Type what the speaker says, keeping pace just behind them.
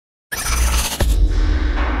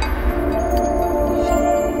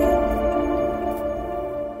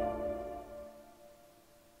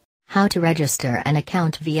How to register an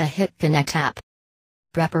account via Hik Connect app.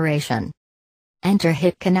 Preparation. Enter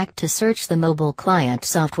Hik Connect to search the mobile client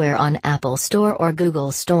software on Apple Store or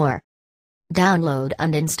Google Store. Download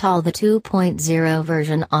and install the 2.0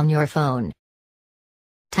 version on your phone.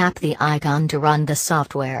 Tap the icon to run the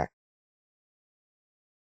software.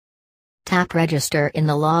 Tap Register in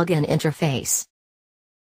the login interface.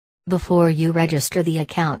 Before you register the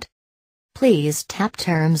account, please tap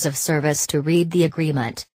Terms of Service to read the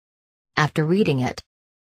agreement. After reading it,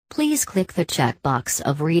 please click the checkbox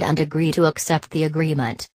of Read and agree to accept the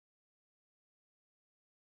agreement.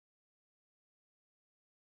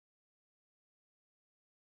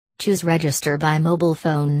 Choose Register by mobile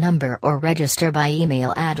phone number or register by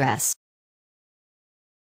email address.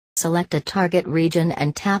 Select a target region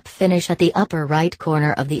and tap Finish at the upper right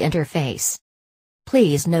corner of the interface.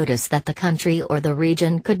 Please notice that the country or the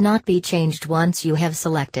region could not be changed once you have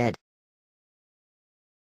selected.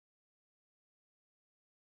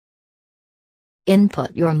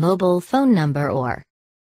 Input your mobile phone number or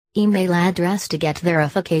email address to get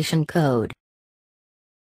verification code.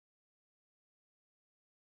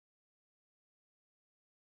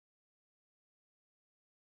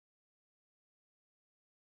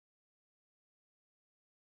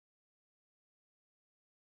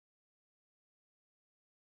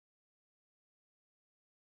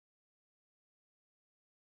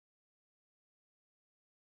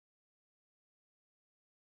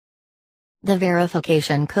 The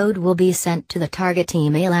verification code will be sent to the target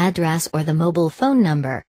email address or the mobile phone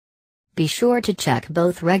number. Be sure to check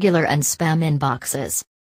both regular and spam inboxes.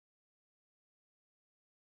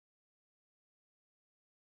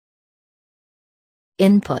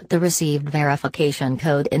 Input the received verification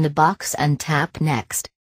code in the box and tap Next.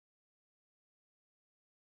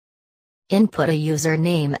 Input a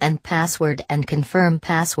username and password and confirm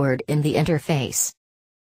password in the interface.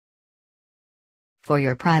 For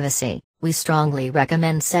your privacy, we strongly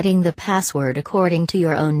recommend setting the password according to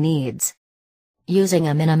your own needs. Using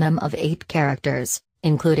a minimum of 8 characters,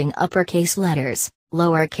 including uppercase letters,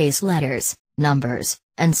 lowercase letters, numbers,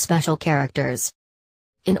 and special characters,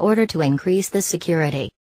 in order to increase the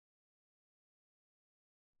security.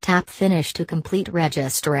 Tap Finish to complete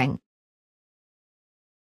registering.